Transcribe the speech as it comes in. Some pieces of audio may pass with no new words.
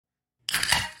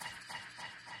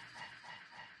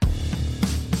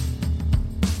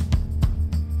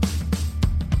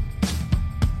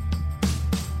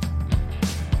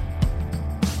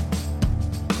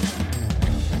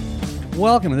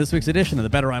Welcome to this week's edition of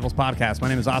the Better Rivals Podcast. My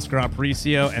name is Oscar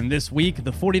Aparicio, and this week,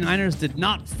 the 49ers did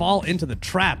not fall into the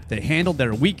trap. They handled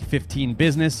their Week 15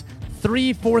 business.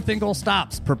 3 fourth-and-goal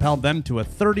stops propelled them to a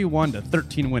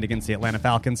 31-13 win against the Atlanta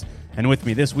Falcons. And with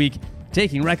me this week,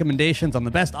 taking recommendations on the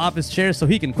best office chairs so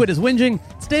he can quit his whinging,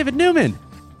 it's David Newman.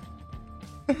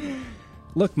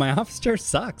 Look, my office chair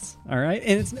sucks, all right?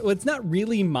 And it's not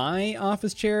really my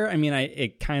office chair. I mean,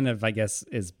 it kind of, I guess,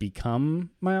 is become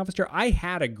my office chair. I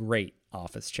had a great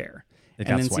office chair. And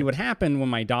then see what happened when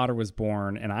my daughter was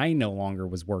born and I no longer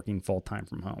was working full-time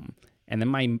from home. And then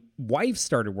my wife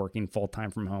started working full-time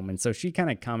from home. And so she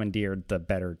kind of commandeered the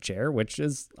better chair, which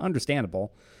is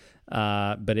understandable.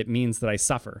 But it means that I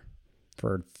suffer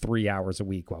for 3 hours a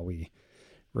week while we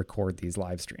record these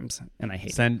live streams, and I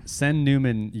hate it. Send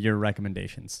Newman your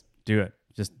recommendations. Do it.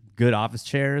 Just good office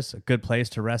chairs, a good place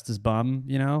to rest his bum,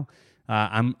 you know.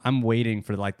 I'm waiting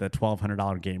for like the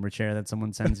 $1,200 gamer chair that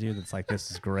someone sends you that's like, this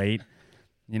is great.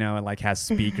 You know, it like has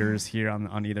speakers here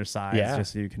on either side,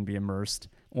 just so you can be immersed.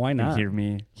 Why not? Hear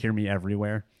me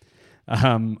everywhere.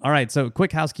 All right, so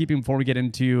quick housekeeping before we get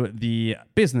into the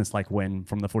business-like win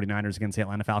from the 49ers against the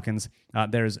Atlanta Falcons.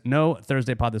 There's no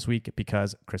Thursday pod this week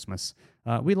because Christmas.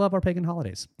 We love our pagan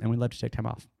holidays, and we love to take time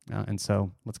off. And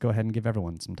so let's go ahead and give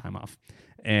everyone some time off.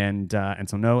 And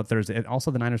so no Thursday. Also,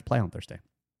 the Niners play on Thursday.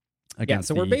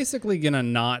 So we're basically going to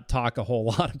not talk a whole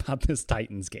lot about this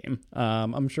Titans game.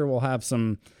 I'm sure we'll have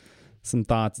some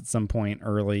thoughts at some point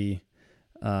early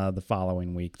the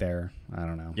following week there. I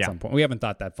don't know. At some point. We haven't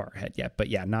thought that far ahead yet, but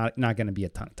not going to be a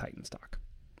ton of Titans talk.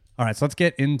 All right, so let's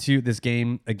get into this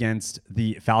game against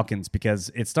the Falcons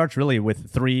because it starts really with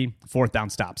 3 fourth-down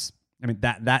stops. I mean,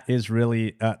 that is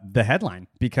really the headline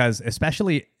because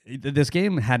especially this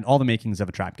game had all the makings of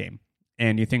a trap game.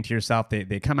 And you think to yourself,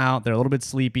 they come out, they're a little bit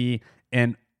sleepy,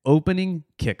 and opening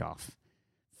kickoff,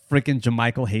 freaking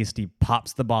JaMycal Hasty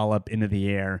pops the ball up into the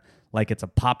air like it's a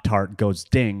Pop-Tart, goes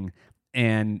ding,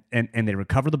 and they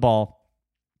recover the ball.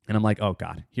 And I'm like, oh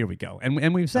God, here we go.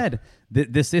 And we've said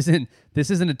that this isn't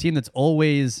a team that's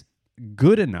always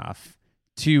good enough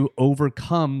to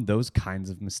overcome those kinds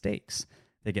of mistakes.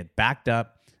 They get backed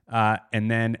up,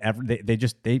 and then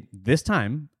they this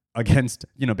time against,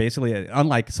 basically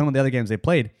unlike some of the other games they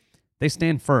played, they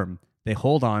stand firm. They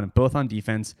hold on, both on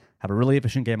defense, have a really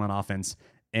efficient game on offense,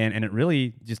 and it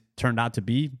really just turned out to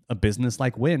be a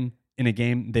business-like win in a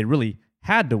game they really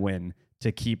had to win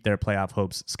to keep their playoff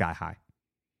hopes sky high.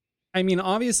 I mean,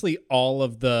 obviously, all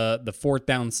of the fourth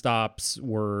down stops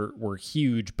were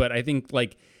huge, but I think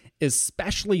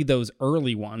especially those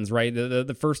early ones, right?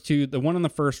 The first two, the one on the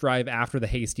first drive after the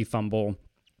Hasty fumble,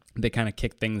 they kind of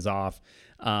kicked things off,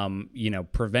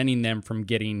 preventing them from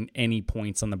getting any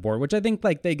points on the board, which I think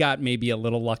they got maybe a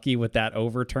little lucky with that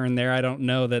overturn there. I don't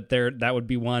know that that would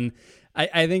be one.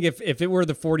 I think if it were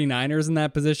the 49ers in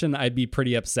that position, I'd be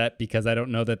pretty upset because I don't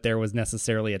know that there was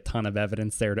necessarily a ton of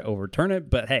evidence there to overturn it.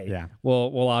 But hey,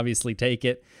 we'll obviously take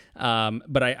it.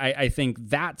 But I think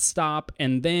that stop,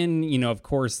 and then, of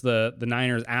course, the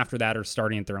Niners after that are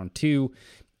starting at their own 2.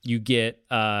 You get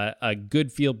a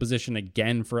good field position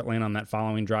again for Atlanta on that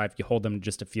following drive. You hold them to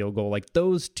just a field goal. Like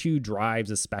those 2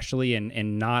 drives especially,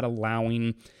 and not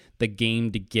allowing the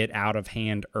game to get out of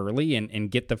hand early and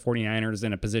get the 49ers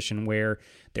in a position where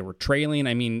they were trailing.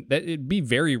 I mean, it'd be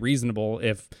very reasonable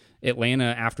if Atlanta,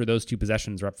 after those 2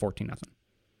 possessions, are up 14-0.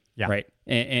 Yeah. Right.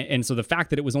 And so the fact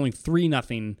that it was only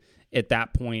 3-0 at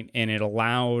that point and it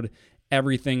allowed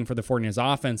everything for the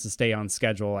 49ers offense to stay on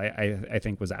schedule, I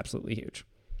think was absolutely huge.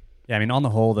 Yeah, I mean, on the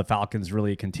whole, the Falcons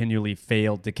really continually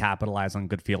failed to capitalize on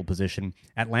good field position.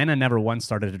 Atlanta never once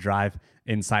started a drive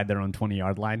inside their own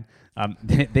 20-yard line.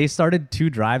 They started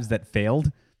 2 drives that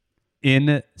failed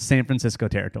in San Francisco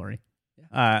territory.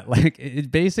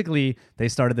 Basically, they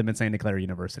started them at Santa Clara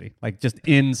University, just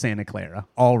in Santa Clara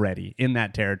already in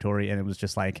that territory. And it was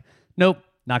just nope,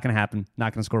 not going to happen,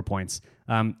 not going to score points.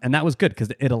 And that was good because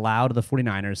it allowed the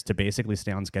 49ers to basically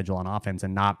stay on schedule on offense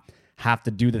and not have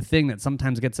to do the thing that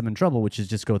sometimes gets them in trouble, which is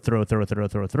just go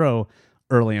throw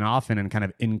early and often and kind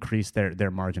of increase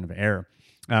their margin of error.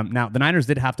 Now, the Niners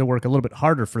did have to work a little bit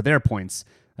harder for their points.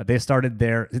 They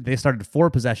started 4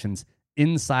 possessions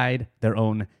inside their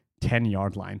own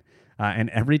 10-yard line.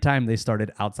 And every time they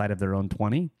started outside of their own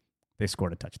 20, they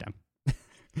scored a touchdown.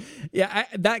 Yeah,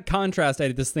 that contrast I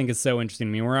just think is so interesting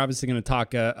to me. We're obviously going to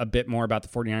talk a bit more about the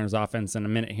 49ers offense in a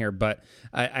minute here, but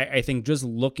I think just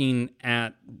looking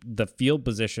at the field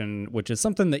position, which is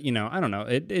something that, I don't know,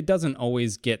 it doesn't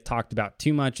always get talked about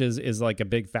too much is like a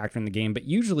big factor in the game, but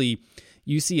usually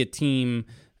you see a team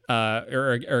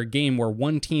or a game where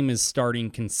one team is starting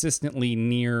consistently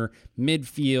near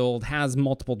midfield, has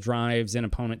multiple drives in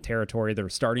opponent territory, they're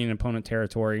starting in opponent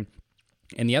territory,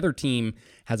 and the other team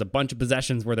has a bunch of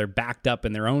possessions where they're backed up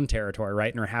in their own territory,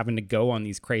 right, and are having to go on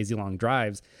these crazy long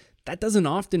drives. That doesn't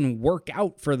often work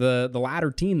out for the latter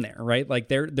team there, right? Like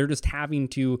they're just having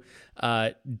to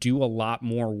do a lot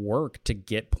more work to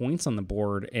get points on the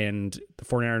board, and the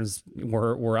 49ers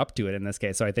were up to it in this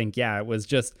case. So I think, yeah, it was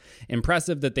just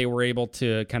impressive that they were able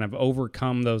to kind of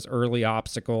overcome those early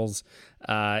obstacles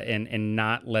and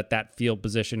not let that field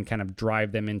position kind of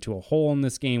drive them into a hole in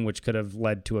this game, which could have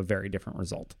led to a very different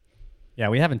result. Yeah,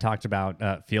 we haven't talked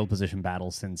about field position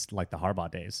battles since like the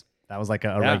Harbaugh days. That was like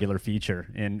a regular feature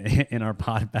in our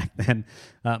pod back then.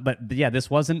 But yeah, this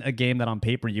wasn't a game that on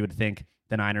paper you would think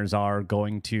the Niners are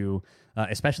going to,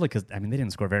 especially because, I mean, they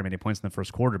didn't score very many points in the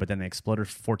first quarter, but then they exploded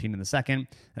 14 in the second,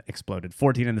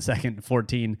 14 in the second,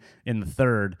 14 in the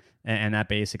third, and that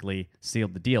basically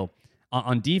sealed the deal.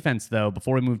 On defense, though,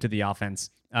 before we move to the offense,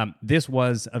 this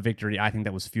was a victory, I think,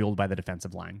 that was fueled by the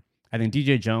defensive line. I think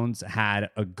DJ Jones had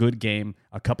a good game,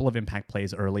 a couple of impact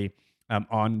plays early.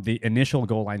 On the initial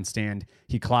goal line stand,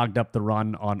 he clogged up the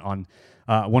run on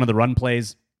one of the run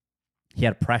plays. He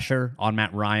had pressure on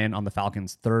Matt Ryan on the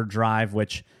Falcons' third drive,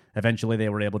 which eventually they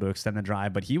were able to extend the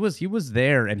drive. But he was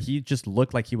there, and he just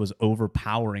looked like he was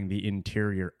overpowering the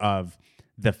interior of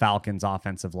the Falcons'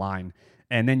 offensive line.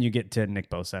 And then you get to Nick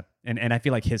Bosa, and I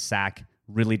feel like his sack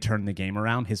really turned the game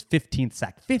around. His 15th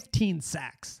sack, 15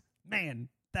 sacks, man.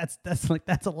 That's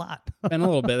a lot. Been a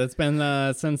little bit. It's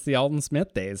been since the Aldon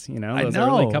Smith days, those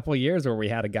early couple of years where we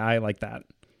had a guy like that.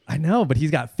 I know, but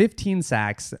he's got 15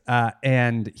 sacks,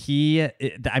 and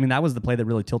that was the play that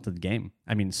really tilted the game.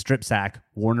 I mean, strip sack,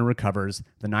 Warner recovers,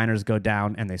 the Niners go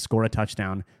down, and they score a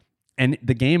touchdown. And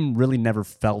the game really never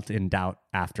felt in doubt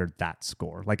after that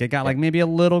score. Like it got like maybe a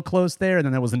little close there, and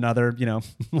then there was another,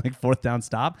 like fourth down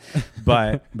stop.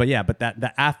 But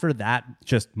that after that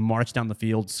just march down the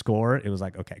field, score, it was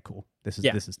like, okay, cool. This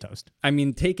is toast. I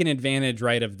mean, taking advantage,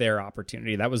 right, of their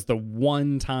opportunity. That was the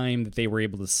one time that they were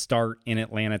able to start in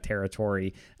Atlanta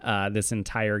territory this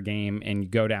entire game, and you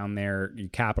go down there, you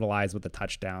capitalize with a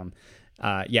touchdown.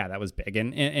 That was big,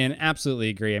 and absolutely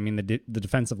agree. I mean, the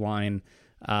defensive line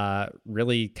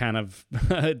really kind of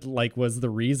like was the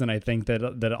reason I think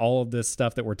that all of this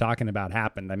stuff that we're talking about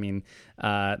happened. I mean,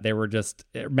 they were just,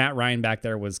 Matt Ryan back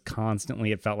there was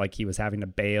constantly, it felt like he was having to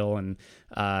bail and,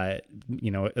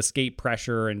 escape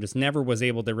pressure, and just never was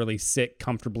able to really sit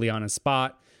comfortably on his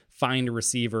spot, find a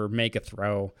receiver, make a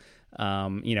throw.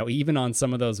 Even on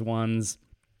some of those ones,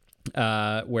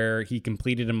 where he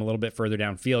completed him a little bit further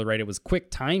downfield, right? It was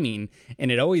quick timing, and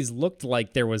it always looked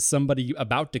like there was somebody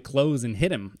about to close and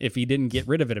hit him if he didn't get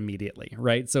rid of it immediately,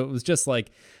 right? So it was just like,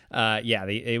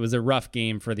 it was a rough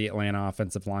game for the Atlanta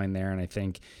offensive line there, and I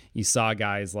think you saw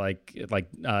guys like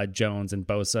Jones and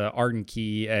Bosa, Arden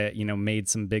Key, made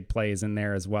some big plays in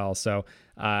there as well. So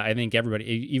I think everybody,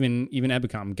 even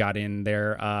Ebukam got in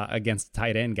there against the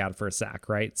tight end, got it for a sack,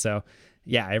 right? So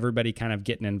everybody kind of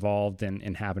getting involved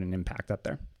and having an impact up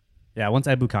there. Yeah, once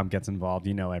Ebukam gets involved,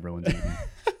 everyone's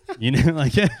eating.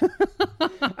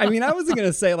 I mean, I wasn't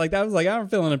gonna say like that. Was like, I'm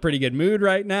feeling a pretty good mood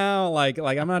right now. Like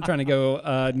I'm not trying to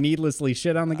go needlessly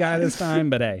shit on the guy this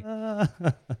time, but hey.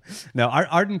 No,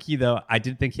 Arden Key though, I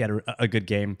did think he had a good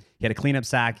game. He had a cleanup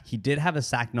sack. He did have a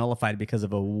sack nullified because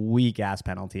of a weak ass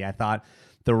penalty. I thought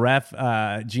the ref,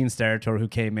 Gene Steratore, who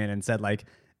came in and said like,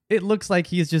 it looks like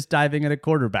he's just diving at a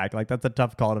quarterback. Like that's a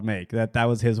tough call to make. That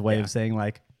was his way of saying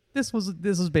like, this was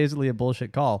basically a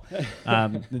bullshit call.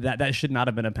 That should not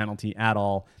have been a penalty at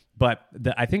all. But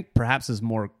I think perhaps his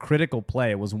more critical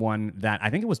play was one that I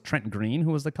think it was Trent Green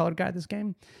who was the colored guy this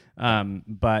game.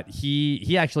 But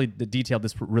he actually detailed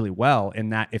this really well in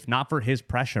that if not for his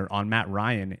pressure on Matt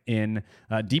Ryan in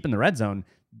deep in the red zone,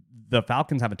 the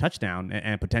Falcons have a touchdown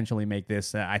and potentially make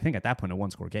this, I think at that point, a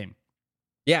one-score game.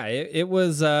 Yeah, it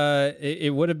was.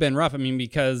 It would have been rough. I mean,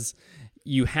 because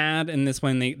you had in this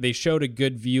one, they showed a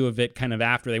good view of it kind of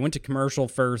after they went to commercial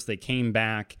first. They came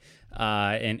back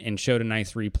and showed a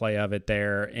nice replay of it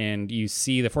there. And you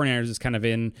see the 49ers is kind of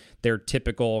in their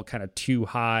typical kind of too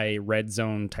high red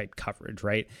zone type coverage,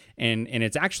 right? And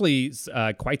it's actually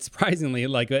quite surprisingly,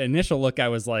 like an initial look, I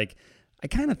was like, I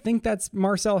kind of think that's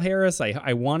Marcel Harris.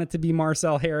 I want it to be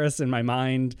Marcel Harris in my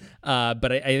mind,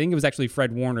 but I think it was actually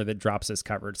Fred Warner that drops this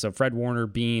coverage. So Fred Warner,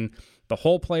 being the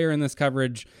whole player in this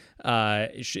coverage,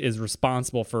 is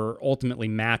responsible for ultimately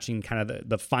matching kind of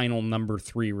the final number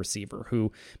 3 receiver,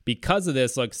 who, because of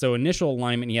this, like, so initial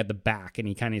alignment, he had the back, and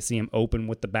you kind of see him open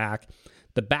with the back.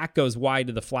 The back goes wide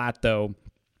to the flat, though,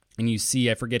 and you see,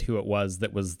 I forget who it was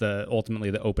that was ultimately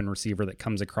the open receiver that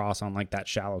comes across on like that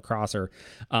shallow crosser.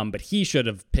 But he should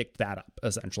have picked that up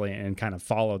essentially and kind of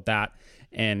followed that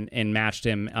and matched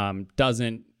him.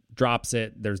 Doesn't, drops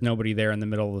it. There's nobody there in the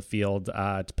middle of the field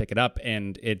to pick it up.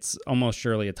 And it's almost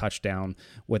surely a touchdown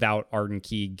without Arden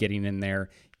Key getting in there,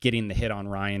 getting the hit on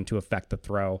Ryan to affect the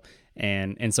throw.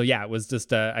 And so, yeah, it was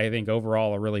just, I think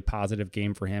overall a really positive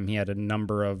game for him. He had a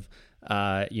number of,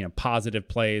 positive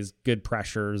plays, good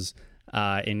pressures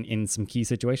in some key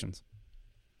situations.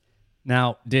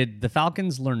 Now, did the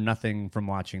Falcons learn nothing from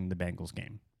watching the Bengals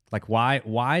game? Like,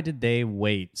 why did they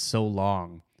wait so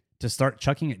long to start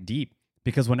chucking it deep?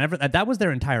 Because whenever that was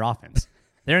their entire offense.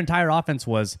 Their entire offense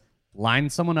was line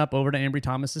someone up over to Ambry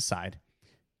Thomas's side,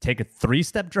 take a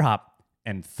 3-step drop,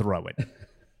 and throw it.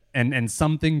 And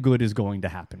something good is going to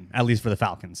happen, at least for the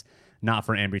Falcons, not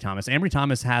for Ambry Thomas. Ambry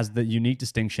Thomas has the unique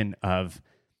distinction of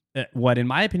what, in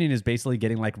my opinion, is basically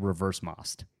getting like reverse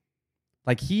mossed.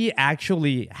 Like, he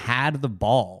actually had the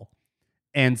ball,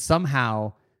 and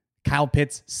somehow Kyle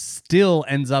Pitts still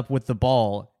ends up with the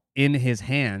ball in his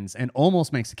hands and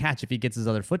almost makes a catch if he gets his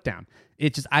other foot down.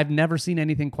 It's just, I've never seen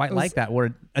anything quite like that,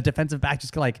 where a defensive back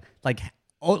just like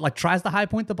tries to high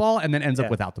point the ball and then ends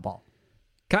up without the ball.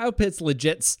 Kyle Pitts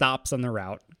legit stops on the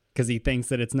route because he thinks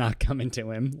that it's not coming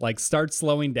to him. Like, starts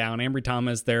slowing down. Ambry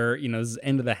Thomas, they're, this is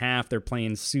end of the half. They're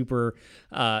playing super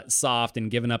soft and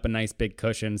giving up a nice big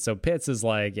cushion. So Pitts is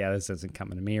like, yeah, this isn't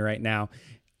coming to me right now.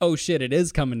 Oh shit, it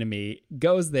is coming to me.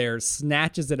 Goes there,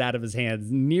 snatches it out of his hands,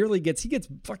 he gets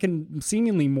fucking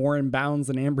seemingly more in bounds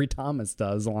than Ambry Thomas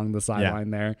does along the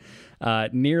sideline there.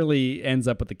 Nearly ends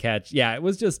up with the catch. Yeah, it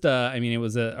was just, it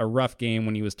was a rough game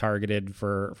when he was targeted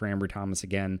for Ambry Thomas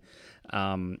again.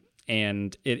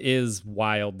 And it is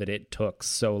wild that it took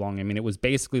so long. I mean, it was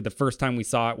basically the first time we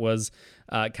saw it was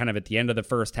kind of at the end of the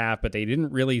first half, but they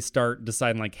didn't really start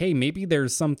deciding like, hey, maybe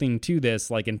there's something to this,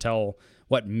 like until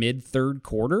mid third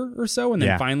quarter or so. And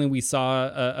then finally we saw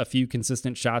a few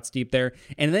consistent shots deep there.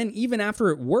 And then even after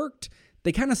it worked,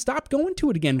 they kind of stopped going to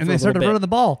it again. And they started running the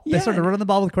ball. Yeah. They started running the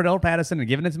ball with Cordell Patterson and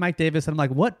giving it to Mike Davis. And I'm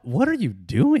like, what are you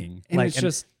doing? And it's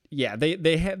just, yeah,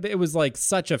 they had, it was like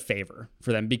such a favor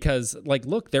for them because like,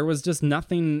 look, there was just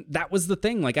nothing. That was the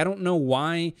thing. Like, I don't know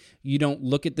why you don't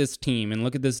look at this team and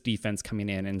look at this defense coming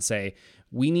in and say,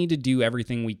 we need to do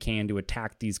everything we can to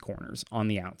attack these corners on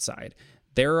the outside.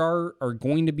 There are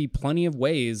going to be plenty of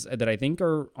ways that I think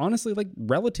are honestly like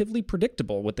relatively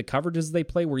predictable with the coverages they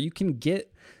play where you can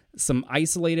get some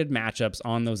isolated matchups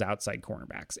on those outside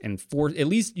cornerbacks and at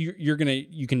least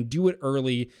you can do it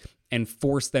early and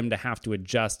force them to have to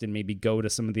adjust and maybe go to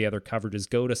some of the other coverages,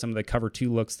 go to some of the cover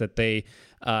 2 looks that they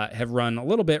have run a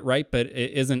little bit, right? But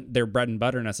it isn't their bread and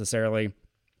butter necessarily.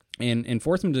 And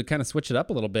force them to kind of switch it up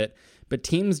a little bit. But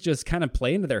teams just kind of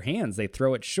play into their hands. They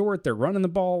throw it short. They're running the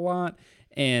ball a lot.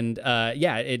 And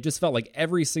it just felt like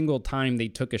every single time they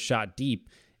took a shot deep,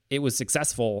 it was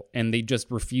successful, and they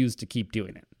just refused to keep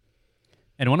doing it.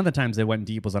 And one of the times they went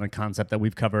deep was on a concept that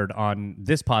we've covered on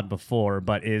this pod before,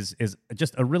 but is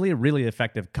just a really, really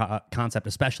effective concept,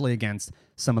 especially against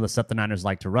some of the stuff the Niners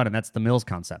like to run, and that's the Mills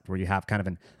concept, where you have kind of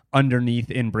an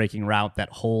underneath in-breaking route that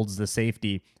holds the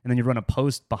safety, and then you run a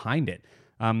post behind it.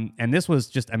 And this was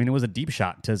just, it was a deep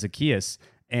shot to Zaccheaus,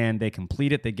 and they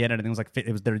complete it, they get it. I think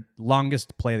it was their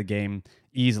longest play of the game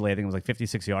easily. I think it was like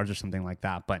 56 yards or something like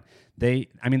that. But they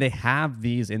have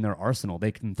these in their arsenal.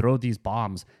 They can throw these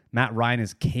bombs. Matt Ryan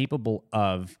is capable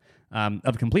of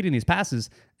completing these passes,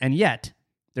 and yet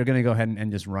they're going to go ahead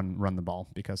and just run the ball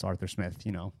because Arthur Smith,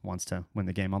 wants to win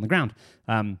the game on the ground.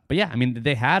 But yeah,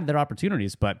 they had their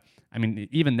opportunities, but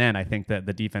even then, I think that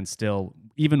the defense still,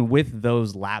 even with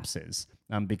those lapses,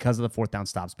 because of the 4th down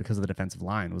stops, because of the defensive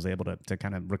line, was able to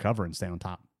kind of recover and stay on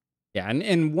top. Yeah,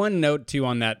 and one note too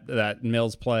on that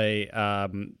Mills play,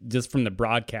 just from the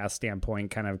broadcast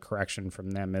standpoint, kind of correction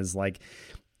from them is like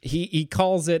he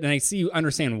calls it, and I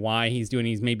understand why he's doing.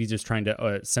 He's maybe just trying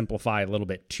to simplify a little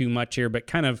bit too much here, but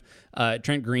kind of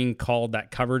Trent Green called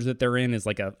that coverage that they're in is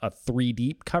like a 3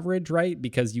 deep coverage, right?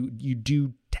 Because you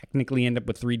do technically end up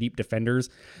with 3 deep defenders,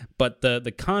 but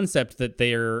the concept that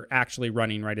they're actually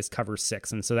running, right, is cover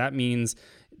 6, and so that means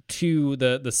to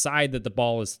the side that the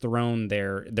ball is thrown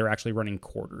there, they're actually running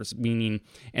quarters, meaning,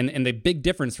 and the big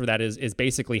difference for that is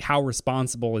basically how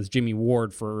responsible is Jimmy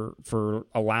Ward for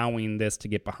allowing this to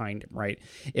get behind him, right?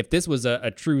 If this was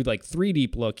a true like 3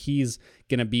 deep look, he's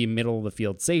going to be middle of the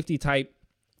field safety type.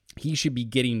 He should be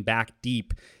getting back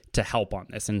deep to help on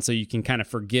this. And so you can kind of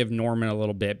forgive Norman a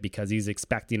little bit because he's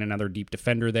expecting another deep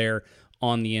defender there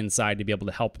on the inside to be able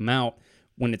to help him out.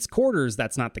 When it's quarters,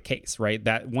 that's not the case, right?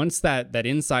 That once that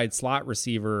inside slot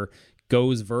receiver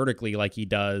goes vertically like he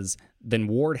does, then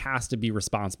Ward has to be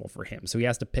responsible for him. So he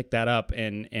has to pick that up,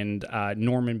 and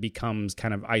Norman becomes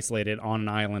kind of isolated on an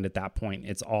island at that point.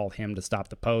 It's all him to stop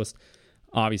the post.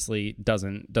 Obviously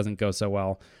doesn't go so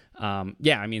well. I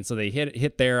mean, so they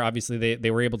hit there. Obviously they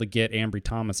were able to get Ambry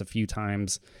Thomas a few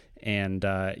times. And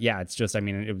it's just, I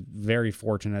mean, it was very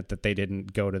fortunate that they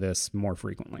didn't go to this more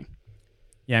frequently.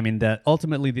 Yeah, I mean,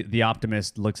 ultimately the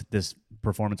optimist looks at this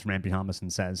performance from Ambry Thomas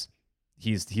and says,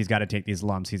 he's got to take these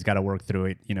lumps. He's got to work through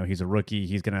it. You know, he's a rookie.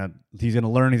 He's gonna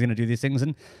learn. He's gonna do these things,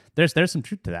 and there's some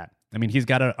truth to that. I mean, he's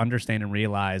got to understand and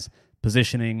realize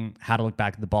positioning, how to look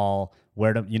back at the ball,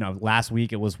 where to, last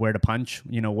week it was where to punch,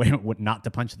 where not to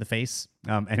punch the face,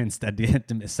 and instead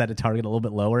to set a target a little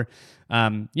bit lower,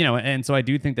 and so I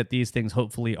do think that these things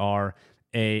hopefully are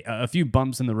a few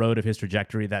bumps in the road of his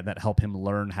trajectory that help him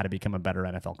learn how to become a better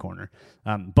NFL corner.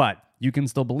 But you can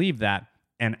still believe that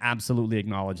and absolutely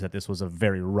acknowledge that this was a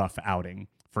very rough outing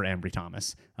for Ambry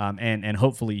Thomas. And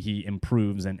hopefully he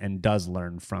improves and does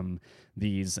learn from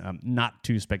these not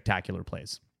too spectacular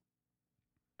plays.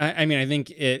 I mean, I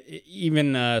think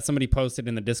even somebody posted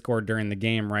in the Discord during the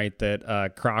game, right,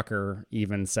 that Crocker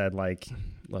even said, like,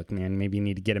 look, man, maybe you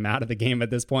need to get him out of the game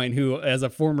at this point, who, as a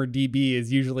former DB,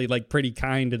 is usually, like, pretty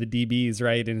kind to the DBs,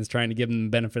 right, and is trying to give them the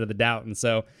benefit of the doubt. And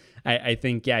so I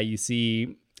think, you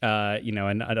see,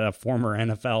 a former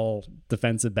NFL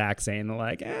defensive back saying,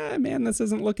 like, man, this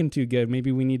isn't looking too good.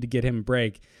 Maybe we need to get him a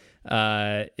break,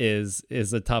 is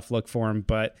a tough look for him.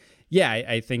 But yeah,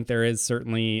 I think there is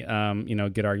certainly, a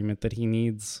good argument that he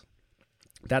needs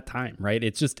that time, right?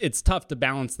 It's tough to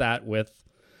balance that with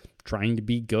trying to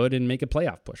be good and make a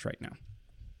playoff push right now.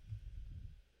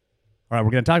 All right, we're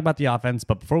going to talk about the offense,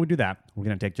 but before we do that, we're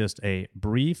going to take just a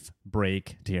brief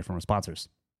break to hear from our sponsors.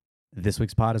 This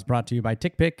week's pod is brought to you by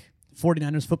TickPick.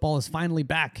 49ers football is finally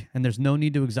back, and there's no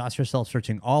need to exhaust yourself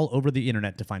searching all over the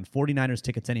internet to find 49ers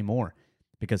tickets anymore,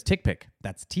 because TickPick,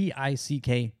 that's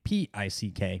TickPick,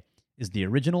 is the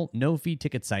original no-fee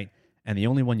ticket site, and the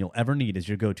only one you'll ever need is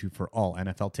your go-to for all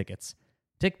NFL tickets.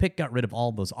 TickPick got rid of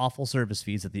all those awful service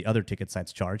fees that the other ticket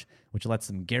sites charge, which lets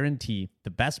them guarantee the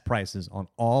best prices on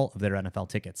all of their NFL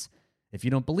tickets. If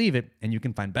you don't believe it, and you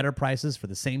can find better prices for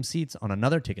the same seats on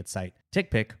another ticket site,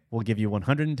 TickPick will give you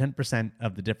 110%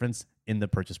 of the difference in the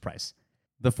purchase price.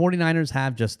 The 49ers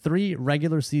have just 3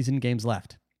 regular season games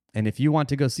left, and if you want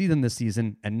to go see them this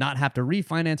season and not have to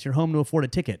refinance your home to afford a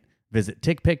ticket, visit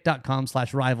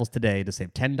tickpick.com/rivals today to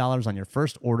save $10 on your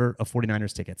first order of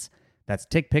 49ers tickets. That's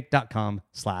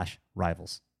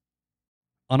tickpick.com/rivals.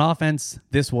 On offense,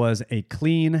 this was a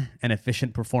clean and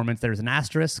efficient performance. There's an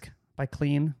asterisk by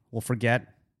clean. We'll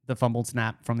forget the fumbled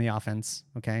snap from the offense.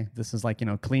 Okay. This is like,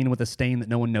 clean with a stain that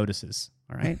no one notices.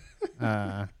 All right.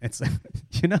 It's,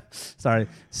 sorry,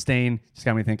 stain just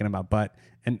got me thinking about butt.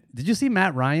 And did you see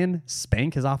Matt Ryan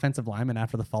spank his offensive lineman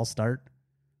after the false start?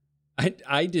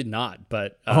 I did not,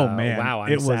 but oh man, wow,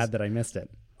 I'm sad that I missed it.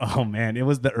 Oh man, it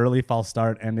was the early false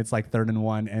start, and it's like 3rd and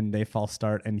 1, and they false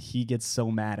start, and he gets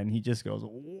so mad, and he just goes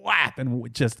whap,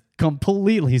 and just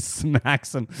completely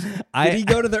smacks him. Did he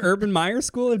go to the Urban Meyer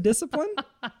School of Discipline?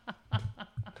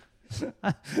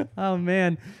 Oh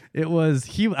man, he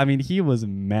was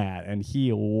mad, and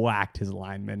he whacked his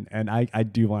lineman, and I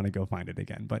do want to go find it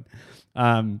again, but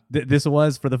this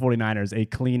was, for the 49ers, a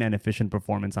clean and efficient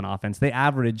performance on offense. They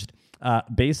averaged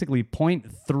basically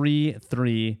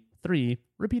 .333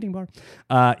 repeating bar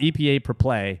EPA per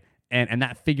play, and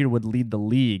that figure would lead the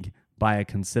league by a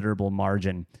considerable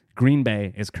margin. Green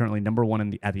Bay is currently number 1 in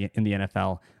the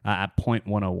NFL at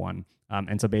 .101,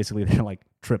 and so basically they're like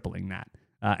tripling that.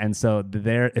 And so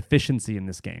their efficiency in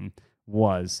this game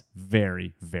was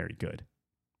very, very good.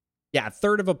 Yeah,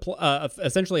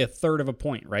 essentially a third of a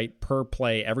point, right, per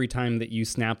play. Every time that you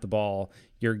snap the ball,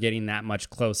 you're getting that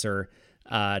much closer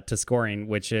to scoring,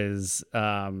 which is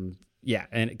and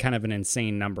kind of an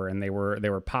insane number. And they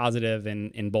were positive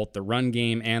in both the run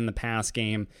game and the pass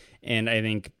game. And I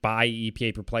think by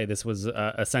EPA per play, this was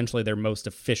essentially their most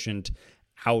efficient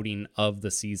outing of the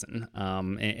season.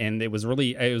 And it was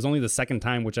only the second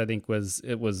time, which I think was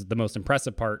the most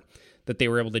impressive part, that they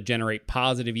were able to generate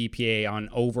positive EPA on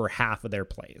over half of their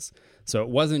plays. So it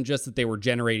wasn't just that they were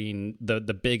generating the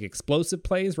big explosive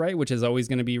plays, right, which is always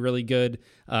going to be really good,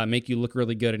 make you look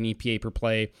really good in EPA per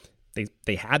play.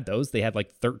 They had those. They had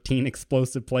like 13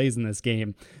 explosive plays in this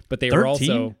game, but they 13? Were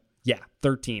also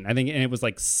 13. I think, and it was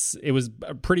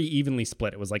pretty evenly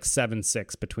split. It was like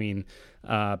 7-6 between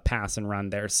pass and run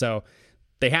there. So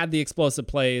they had the explosive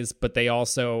plays, but they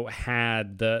also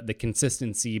had the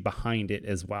consistency behind it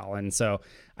as well. And so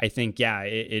I think,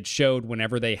 it showed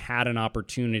whenever they had an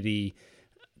opportunity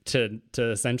to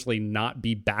essentially not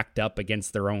be backed up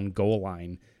against their own goal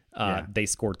line, they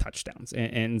scored touchdowns.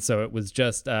 And so it was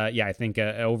just, I think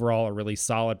overall a really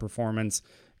solid performance.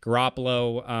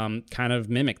 Garoppolo kind of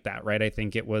mimicked that, right? I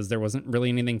think there wasn't really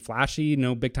anything flashy,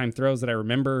 no big time throws that I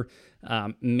remember.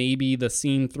 Maybe the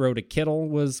seam throw to Kittle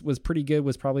was pretty good,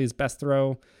 was probably his best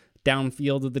throw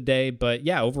downfield of the day. But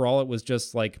yeah, overall it was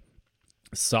just like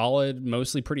solid,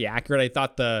 mostly pretty accurate. I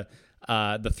thought the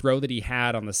throw that he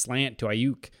had on the slant to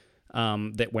Ayuk,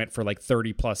 that went for like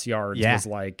 30 plus yards was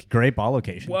like great ball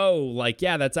location. Whoa. Like,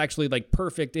 yeah, that's actually like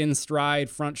perfect in stride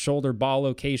front shoulder ball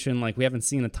location. Like we haven't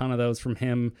seen a ton of those from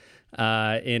him,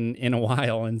 in a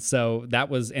while. And so that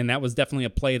was definitely a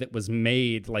play that was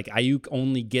made. Like Ayuk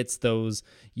only gets those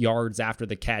yards after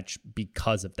the catch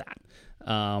because of that.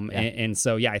 And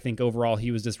so, I think overall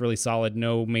he was just really solid.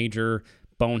 No major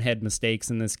bonehead mistakes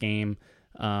in this game.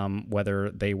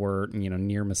 Whether they were,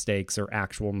 near mistakes or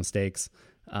actual mistakes.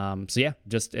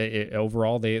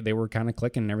 Overall, they were kind of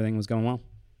clicking and everything was going well.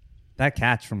 That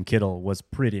catch from Kittle was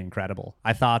pretty incredible.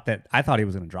 I thought he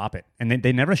was going to drop it. And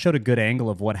they never showed a good angle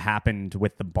of what happened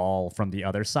with the ball from the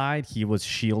other side. He was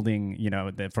shielding,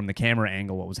 from the camera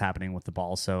angle, what was happening with the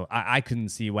ball. So I couldn't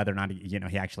see whether or not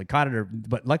he actually caught it,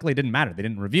 but luckily it didn't matter. They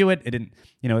didn't review it. It didn't,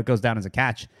 it goes down as a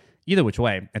catch. Either which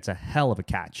way, it's a hell of a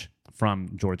catch from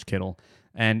George Kittle.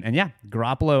 And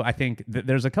Garoppolo, I think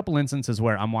there's a couple instances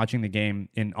where I'm watching the game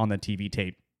on the TV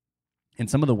tape, and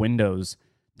some of the windows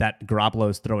that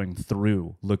Garoppolo's throwing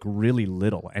through look really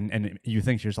little. And you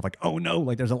think to yourself, like, oh no,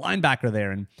 like there's a linebacker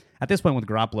there. And at this point with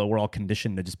Garoppolo, we're all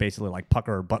conditioned to just basically like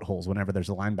pucker our buttholes whenever there's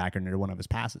a linebacker near one of his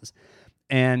passes.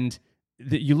 And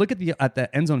you look at the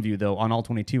end zone view, though, on all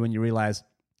 22, and you realize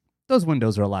those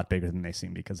windows are a lot bigger than they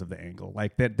seem because of the angle.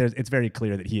 Like it's very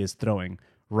clear that he is throwing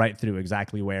right through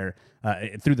exactly where,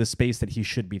 through the space that he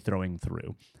should be throwing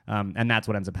through. And that's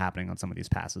what ends up happening on some of these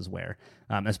passes where,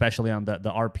 especially on the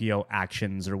RPO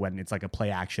actions, or when it's like a play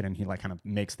action and he like kind of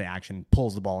makes the action,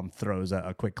 pulls the ball and throws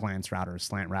a quick glance route or a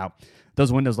slant route.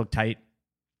 Those windows look tight.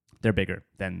 They're bigger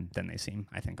than they seem,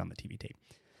 I think, on the TV tape.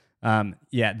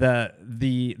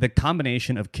 The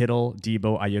combination of Kittle,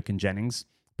 Debo, Ayuk, and Jennings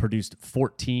produced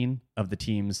 14 of the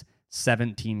team's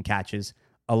 17 catches.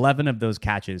 11 of those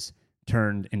catches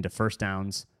turned into first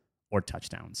downs or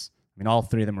touchdowns. I mean, all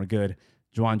three of them were good.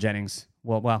 Juwan Jennings,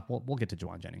 we'll get to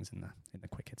Juwan Jennings in the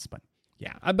quick hits, but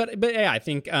yeah. But yeah, I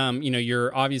think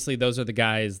you're obviously, those are the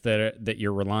guys that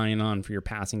you're relying on for your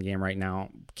passing game right now.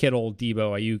 Kittle,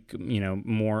 Debo, Ayuk,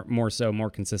 more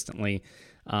consistently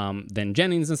than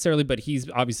Jennings necessarily, but he's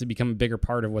obviously become a bigger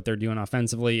part of what they're doing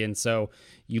offensively. And so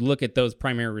you look at those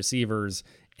primary receivers,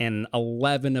 and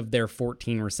 11 of their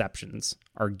 14 receptions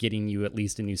are getting you at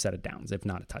least a new set of downs, if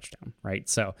not a touchdown, right?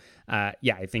 So, I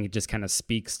think it just kind of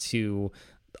speaks to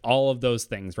all of those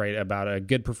things, right? About a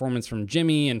good performance from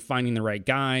Jimmy and finding the right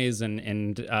guys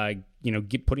and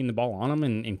putting the ball on them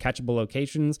in catchable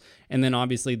locations. And then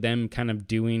obviously them kind of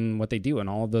doing what they do, and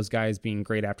all of those guys being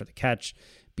great after the catch,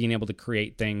 being able to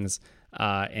create things,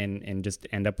 and just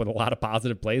end up with a lot of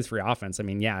positive plays for your offense. I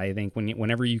mean, I think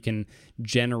whenever you can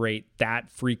generate that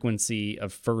frequency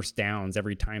of first downs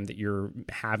every time that you're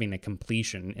having a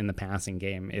completion in the passing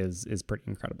game is pretty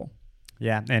incredible.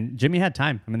 Yeah, and Jimmy had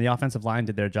time. I mean, the offensive line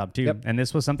did their job too. Yep. And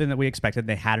this was something that we expected.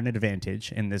 They had an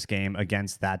advantage in this game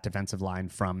against that defensive line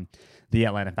from the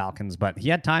Atlanta Falcons, but he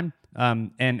had time.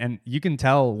 And you can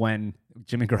tell when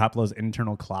Jimmy Garoppolo's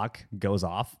internal clock goes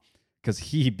off, because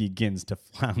he begins to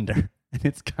flounder. And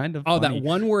it's kind of funny. That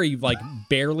one where he like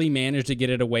barely managed to get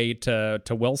it away to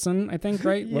Wilson, I think,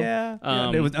 right?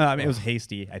 Yeah. It was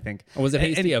hasty, I think. Oh, was it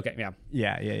hasty? Okay,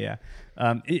 yeah. Yeah.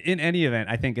 In any event,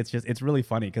 I think it's really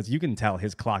funny because you can tell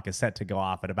his clock is set to go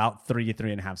off at about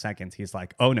 3.5 seconds. He's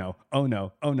like, oh no. But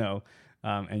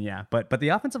the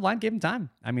offensive line gave him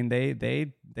time. I mean,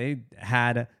 they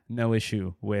had no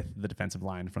issue with the defensive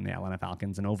line from the Atlanta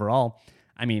Falcons, and overall,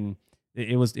 I mean,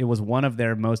 it was one of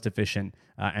their most efficient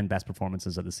and best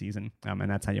performances of the season, and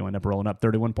that's how you end up rolling up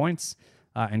 31 points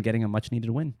and getting a much needed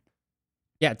win.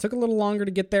 Yeah, it took a little longer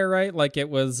to get there, right? Like it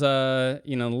was, a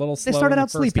little slow. They started in the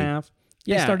out first sleepy. Half.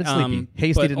 They started sleepy.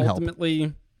 Hasty didn't help.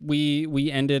 Ultimately, we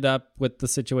ended up with the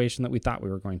situation that we thought we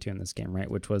were going to in this game,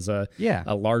 right? Which was a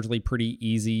largely pretty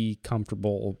easy,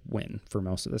 comfortable win for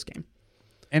most of this game.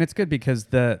 And it's good because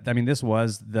this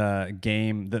was the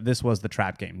game. This was the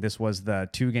trap game. This was the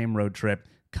 2-game road trip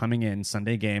coming in,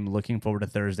 Sunday game, looking forward to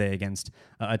Thursday against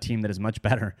a team that is much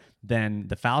better than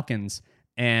the Falcons.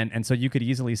 And so you could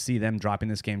easily see them dropping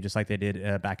this game just like they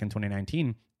did back in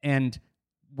 2019. And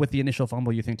with the initial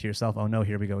fumble, you think to yourself, oh no,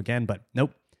 here we go again. But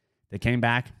nope, they came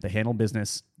back, they handled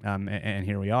business, and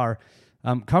here we are,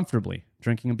 comfortably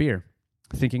drinking a beer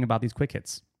thinking about these quick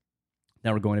hits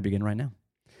that we're going to begin right now.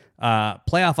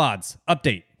 Playoff odds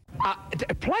update.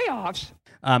 Playoffs?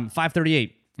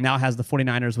 538 now has the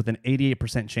 49ers with an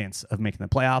 88% chance of making the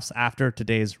playoffs after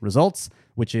today's results,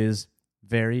 which is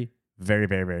very, very,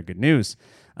 very, very good news.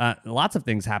 Lots of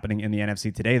things happening in the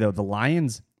NFC today, though. The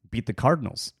Lions beat the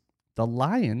Cardinals. The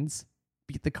Lions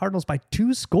beat the Cardinals by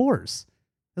 2 scores.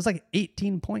 It's like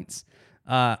 18 points,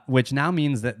 which now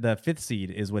means that the 5th seed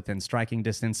is within striking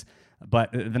distance,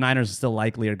 but the Niners still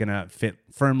likely are going to fit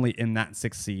firmly in that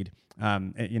 6th seed.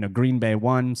 Green Bay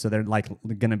won, so they're like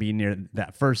going to be near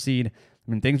that 1st seed.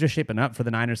 I mean, things are shaping up for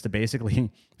the Niners to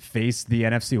basically face the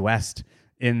NFC West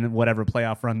in whatever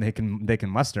playoff run they can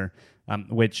muster,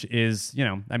 which is,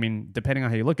 depending on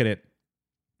how you look at it,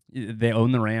 they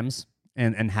own the Rams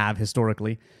and have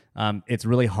historically. It's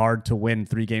really hard to win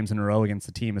 3 games in a row against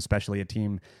a team, especially a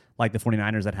team like the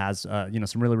 49ers that has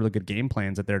some really, really good game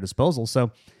plans at their disposal.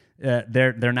 So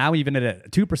they're now even at a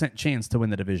 2% chance to win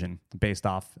the division based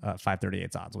off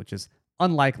 538's odds, which is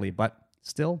unlikely, but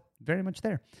still very much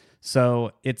there.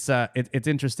 So it's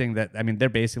interesting that, they're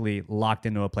basically locked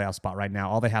into a playoff spot right now.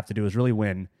 All they have to do is really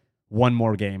win one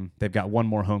more game. They've got one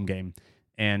more home game.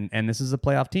 And this is a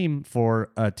playoff team for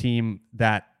a team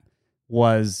that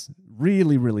was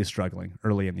really, really struggling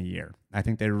early in the year. I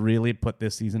think they really put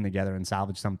this season together and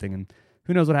salvaged something. And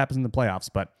who knows what happens in the playoffs,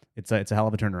 but it's a hell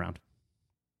of a turnaround.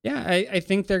 Yeah, I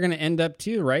think they're going to end up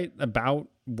too, right? About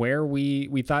where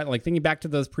we thought, like thinking back to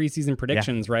those preseason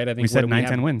predictions, right? I think we said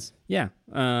 9-10 wins. Yeah,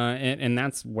 and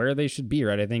that's where they should be,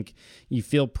 right? I think you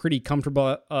feel pretty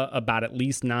comfortable about at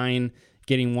least 9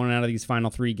 getting one out of these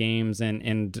final 3 games.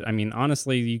 And I mean,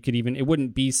 honestly, you could even, it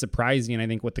wouldn't be surprising, I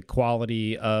think, with the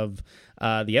quality of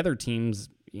the other teams.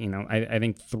 I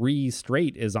think 3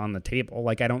 straight is on the table.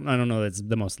 Like, I don't know that's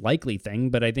the most likely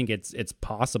thing, but I think it's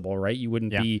possible, right? You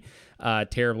wouldn't be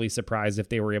terribly surprised if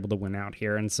they were able to win out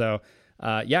here. And so,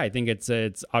 I think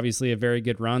it's obviously a very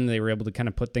good run. They were able to kind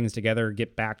of put things together,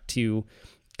 get back to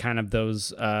kind of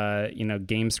those,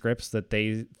 game scripts that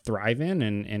they thrive in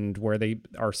and where they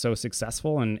are so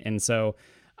successful. And so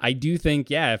I do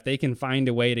think, if they can find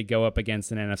a way to go up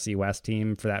against an NFC West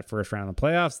team for that first round of the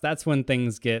playoffs, that's when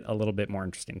things get a little bit more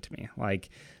interesting to me. Like,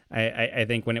 I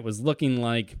think when it was looking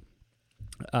like,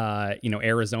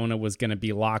 Arizona was going to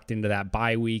be locked into that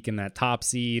bye week and that top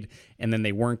seed, and then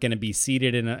they weren't going to be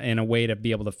seeded in a way to be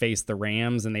able to face the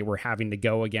Rams, and they were having to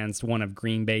go against one of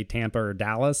Green Bay, Tampa, or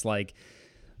Dallas. Like,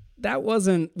 that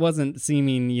wasn't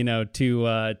seeming,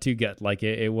 too good. Like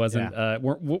it wasn't,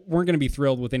 weren't going to be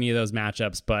thrilled with any of those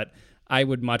matchups, but I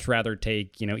would much rather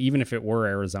take, even if it were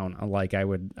Arizona, like I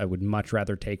would much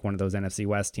rather take one of those NFC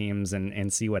West teams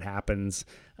and see what happens.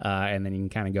 And then you can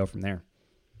kind of go from there.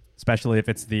 Especially if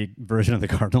it's the version of the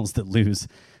Cardinals that lose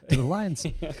to the Lions.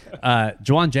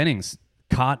 Jauan Jennings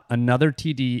caught another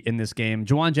TD in this game.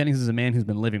 Jauan Jennings is a man who's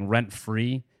been living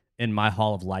rent-free in my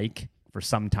Hall of Like for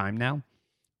some time now.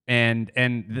 And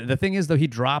the thing is, though, he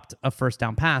dropped a first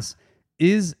down pass.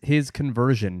 Is his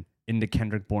conversion into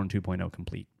Kendrick Bourne 2.0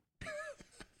 complete?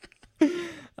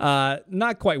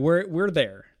 Not quite. We're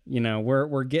there.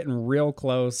 We're getting real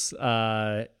close.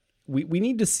 We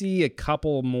need to see a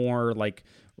couple more like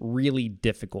really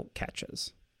difficult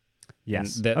catches.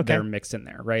 Yes, they're mixed in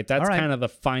there, right? That's kind of the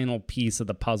final piece of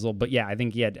the puzzle. But yeah, I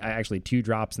think he had actually 2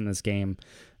 drops in this game,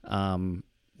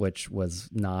 which was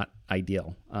not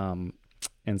ideal.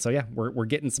 And so, we're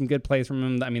getting some good plays from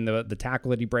him. I mean, the tackle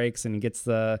that he breaks and he gets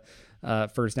the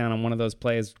first down on one of those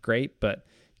plays, great, but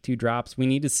 2 drops. We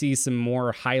need to see some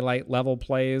more highlight level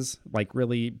plays, like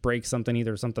really break something,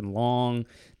 either something long,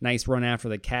 nice run after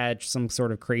the catch, some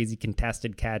sort of crazy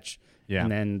contested catch,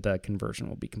 and then the conversion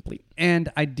will be complete.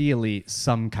 And ideally,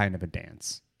 some kind of a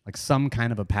dance, like some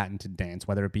kind of a patented dance,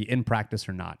 whether it be in practice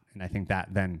or not. And I think that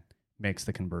then makes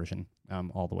the conversion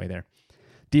all the way there.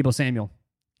 Deebo Samuel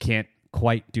can't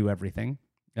quite do everything.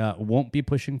 Won't be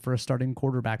pushing for a starting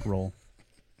quarterback role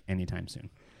anytime soon.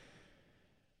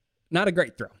 Not a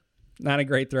great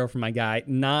throw from my guy.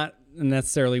 Not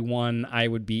necessarily one I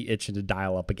would be itching to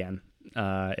dial up again.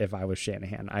 If I was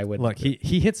Shanahan, I would look.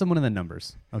 He hit someone in the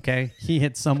numbers. Okay, he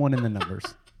hit someone in the numbers.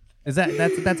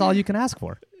 That's all you can ask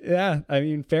for? Yeah, I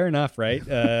mean, fair enough, right?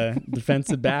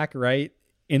 Defensive back, right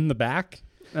in the back.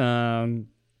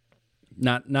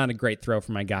 Not a great throw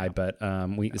for my guy, but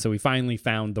we finally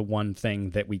found the one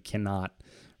thing that we cannot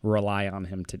rely on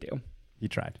him to do. He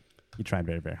tried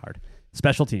very, very hard.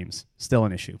 Special teams still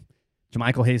an issue.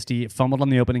 JaMycal Hasty fumbled on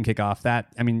the opening kickoff.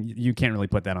 You can't really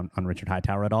put that on Richard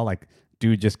Hightower at all. Like,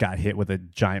 dude just got hit with a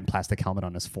giant plastic helmet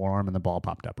on his forearm and the ball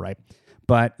popped up, right?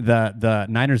 But the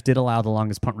Niners did allow the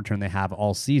longest punt return they have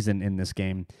all season in this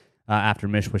game. after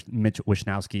Mitch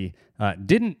Wishnowsky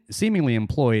didn't seemingly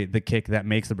employ the kick that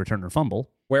makes the returner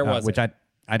fumble. Where was which it?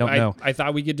 I don't know. I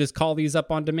thought we could just call these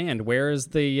up on demand. Where is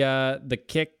the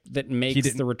kick that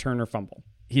makes the returner fumble?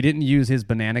 He didn't use his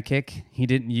banana kick. He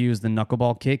didn't use the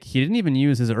knuckleball kick. He didn't even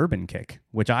use his urban kick,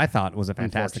 which I thought was a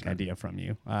fantastic idea from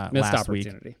you Missed last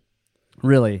opportunity. week.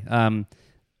 Really.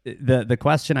 The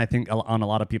question I think on a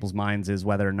lot of people's minds is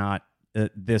whether or not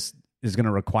this is going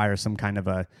to require some kind of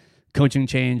a coaching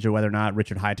change or whether or not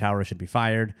Richard Hightower should be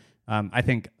fired. I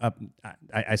think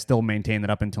I still maintain that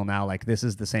up until now, like this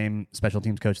is the same special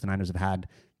teams coach the Niners have had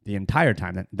the entire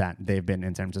time that they've been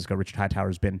in San Francisco. Richard Hightower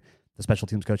has been the special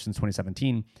teams coach since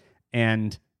 2017,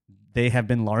 and they have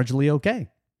been largely okay.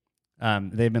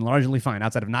 They've been largely fine.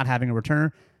 Outside of not having a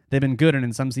returner, they've been good, and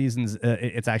in some seasons,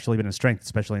 it's actually been a strength,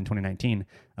 especially in 2019.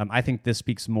 I think this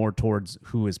speaks more towards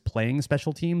who is playing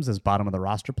special teams as bottom of the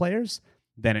roster players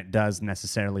than it does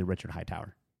necessarily Richard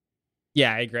Hightower.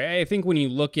 Yeah, I agree. I think when you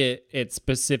look at it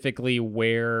specifically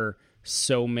where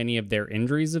so many of their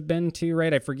injuries have been to,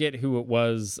 right? I forget who it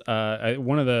was.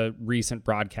 One of the recent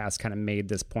broadcasts kind of made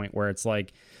this point where it's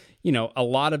like, you know, a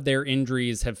lot of their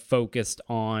injuries have focused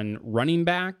on running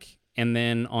back and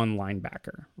then on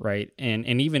linebacker, right? And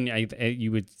even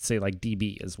you would say like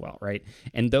DB as well, right?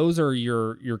 And those are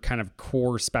your kind of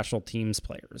core special teams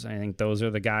players. I think those are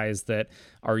the guys that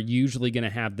are usually going to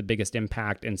have the biggest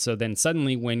impact. And so then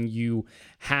suddenly when you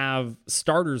have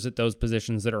starters at those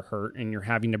positions that are hurt and you're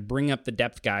having to bring up the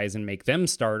depth guys and make them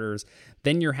starters,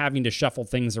 then you're having to shuffle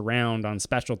things around on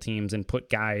special teams and put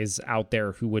guys out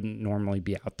there who wouldn't normally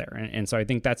be out there. And so I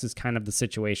think that's just kind of the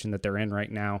situation that they're in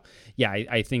right now. Yeah,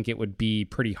 I think it would be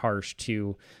pretty harsh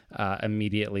to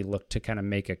immediately look to kind of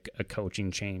make a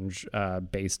coaching change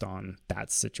based on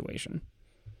that situation.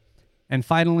 And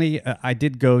finally, I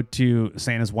did go to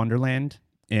Santa's Wonderland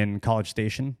in College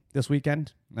Station this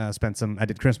weekend. I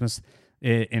did Christmas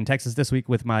in Texas this week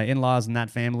with my in-laws and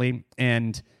that family,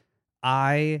 and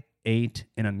I ate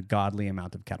an ungodly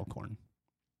amount of kettle corn.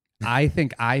 I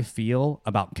think I feel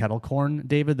about kettle corn,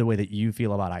 David, the way that you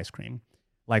feel about ice cream.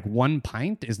 Like 1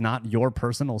 pint is not your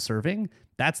personal serving.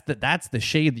 That's the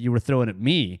shade that you were throwing at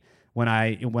me when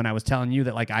I was telling you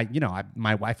that, like,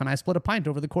 my wife and I split a pint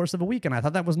over the course of a week, and I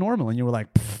thought that was normal, and you were like,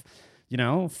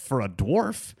 for a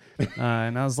dwarf,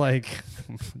 and I was like,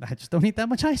 I just don't eat that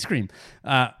much ice cream.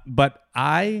 But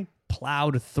I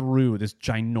plowed through this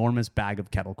ginormous bag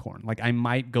of kettle corn. Like, I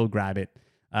might go grab it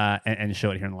and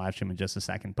show it here in the live stream in just a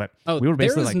second. But we were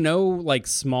basically there's no like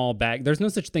small bag. There's no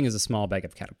such thing as a small bag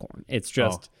of kettle corn. It's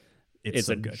just it's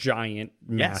so a good. Giant,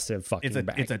 massive fucking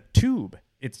bag. It's a tube.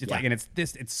 It's like, and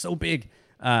it's so big,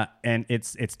 and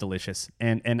it's delicious.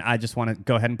 And I just want to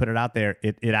go ahead and put it out there.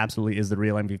 It absolutely is the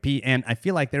real MVP. And I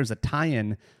feel like there's a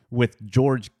tie-in with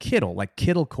George Kittle, like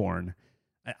Kittle corn.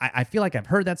 I feel like I've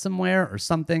heard that somewhere or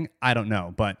something. I don't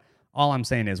know, but all I'm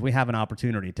saying is we have an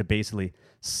opportunity to basically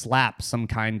slap some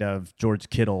kind of George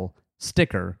Kittle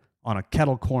sticker on a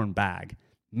kettle corn bag,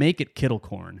 make it Kittle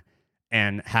corn,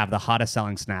 and have the hottest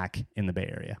selling snack in the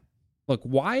Bay Area. Look,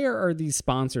 why are these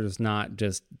sponsors not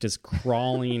just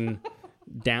crawling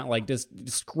down, like just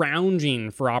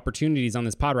scrounging for opportunities on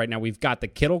this pod right now? We've got the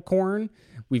Kittle corn,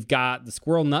 we've got the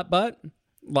squirrel nut butt.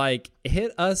 Like,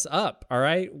 hit us up, all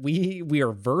right? We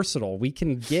are versatile. We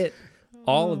can get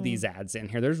all of these ads in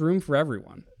here. There's room for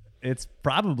everyone. It's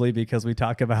probably because we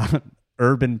talk about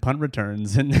urban punt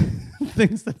returns and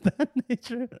things of that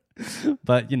nature.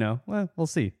 But, we'll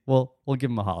see. We'll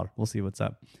give them a holler. We'll see what's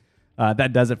up.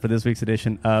 That does it for this week's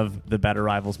edition of the Better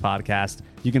Rivals podcast.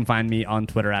 You can find me on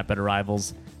Twitter at Better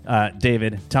Rivals.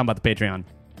 David, tell them about the Patreon.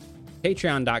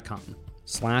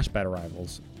 Patreon.com/Better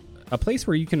Rivals. A place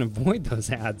where you can avoid those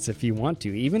ads if you want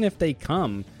to. Even if they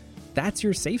come, that's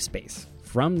your safe space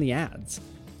from the ads.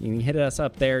 You can hit us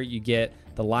up there. You get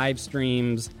the live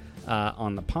streams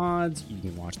on the pods. You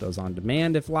can watch those on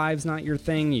demand if live's not your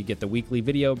thing. You get the weekly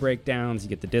video breakdowns. You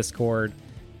get the Discord.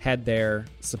 Head there,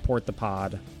 support the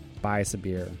pod, buy us a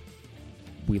beer.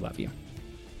 We love you.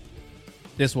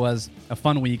 This was a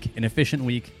fun week, an efficient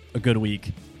week, a good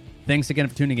week. Thanks again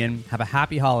for tuning in. Have a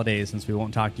happy holidays, since we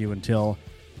won't talk to you until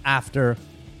after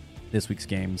this week's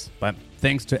games. But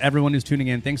thanks to everyone who's tuning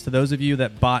in. Thanks to those of you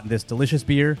that bought this delicious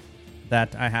beer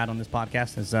that I had on this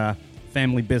podcast as a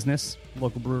family business,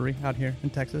 local brewery out here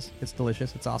in Texas. It's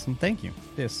delicious. It's awesome. Thank you.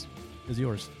 This is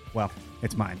yours. Well,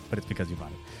 it's mine, but it's because you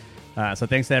bought it. So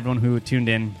thanks to everyone who tuned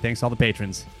in. Thanks to all the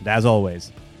patrons. And as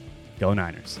always, go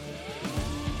Niners.